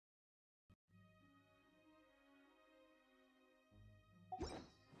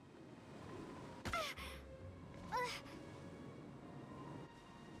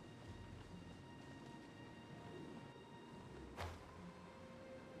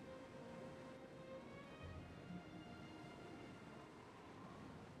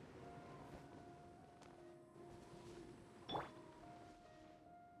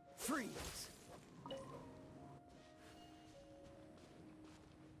Freeze!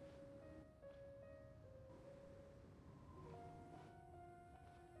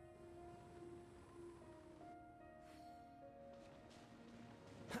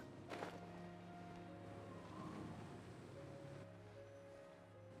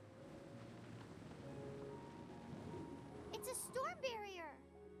 It's a storm barrier.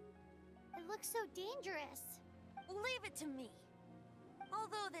 It looks so dangerous. Leave it to me.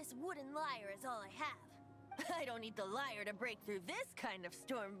 Although this wooden lyre is all I have, I don't need the lyre to break through this kind of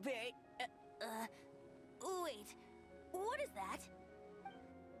storm barrier. Wait, what is that?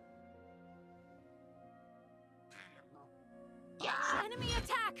 Enemy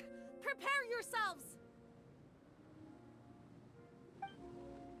attack! Prepare yourselves!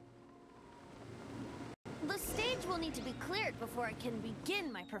 The stage will need to be cleared before I can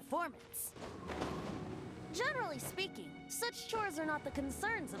begin my performance. Generally speaking, such chores are not the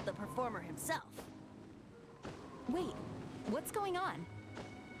concerns of the performer himself. Wait, what's going on?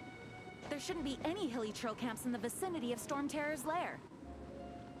 There shouldn't be any hilichurl camps in the vicinity of Storm Terror's lair.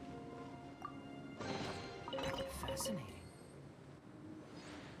 Fascinating.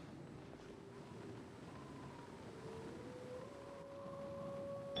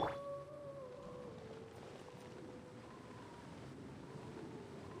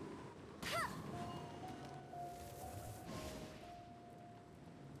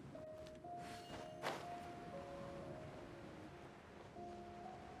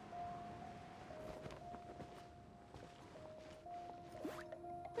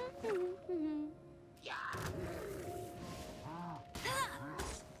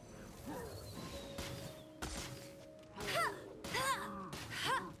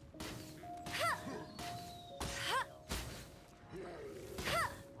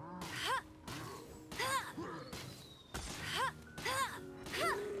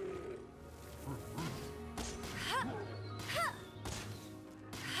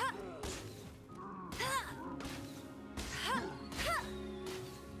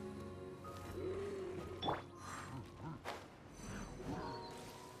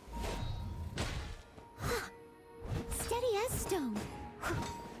 Steady as stone.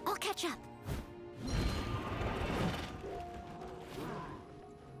 I'll catch up.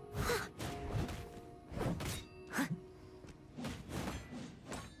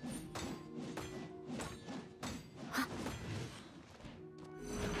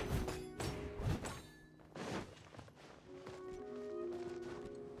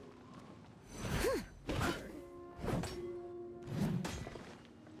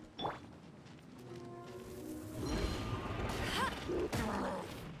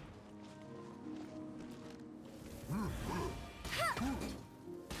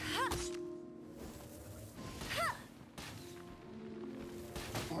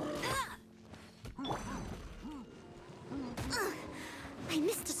 I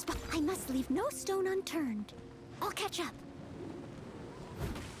missed a spot. I must leave no stone unturned. I'll catch up.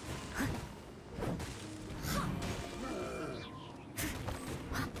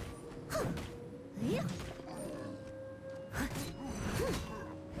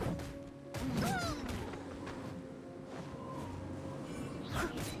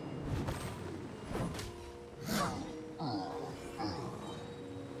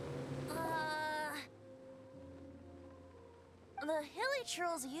 The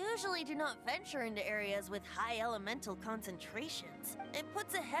hilichurls usually do not venture into areas with high elemental concentrations. It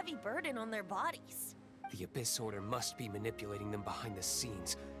puts a heavy burden on their bodies. The Abyss Order must be manipulating them behind the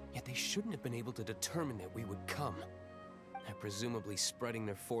scenes, yet they shouldn't have been able to determine that we would come. They're presumably spreading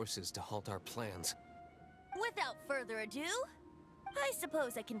their forces to halt our plans. Without further ado, I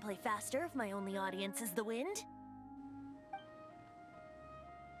suppose I can play faster if my only audience is the wind.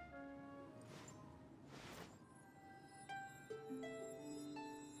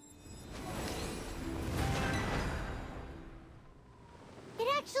 It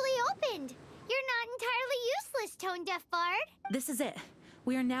actually opened! You're not entirely useless, Tone Deaf Bard. This is it.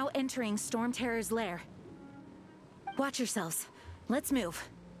 We are now entering Storm Terror's lair. Watch yourselves. Let's move.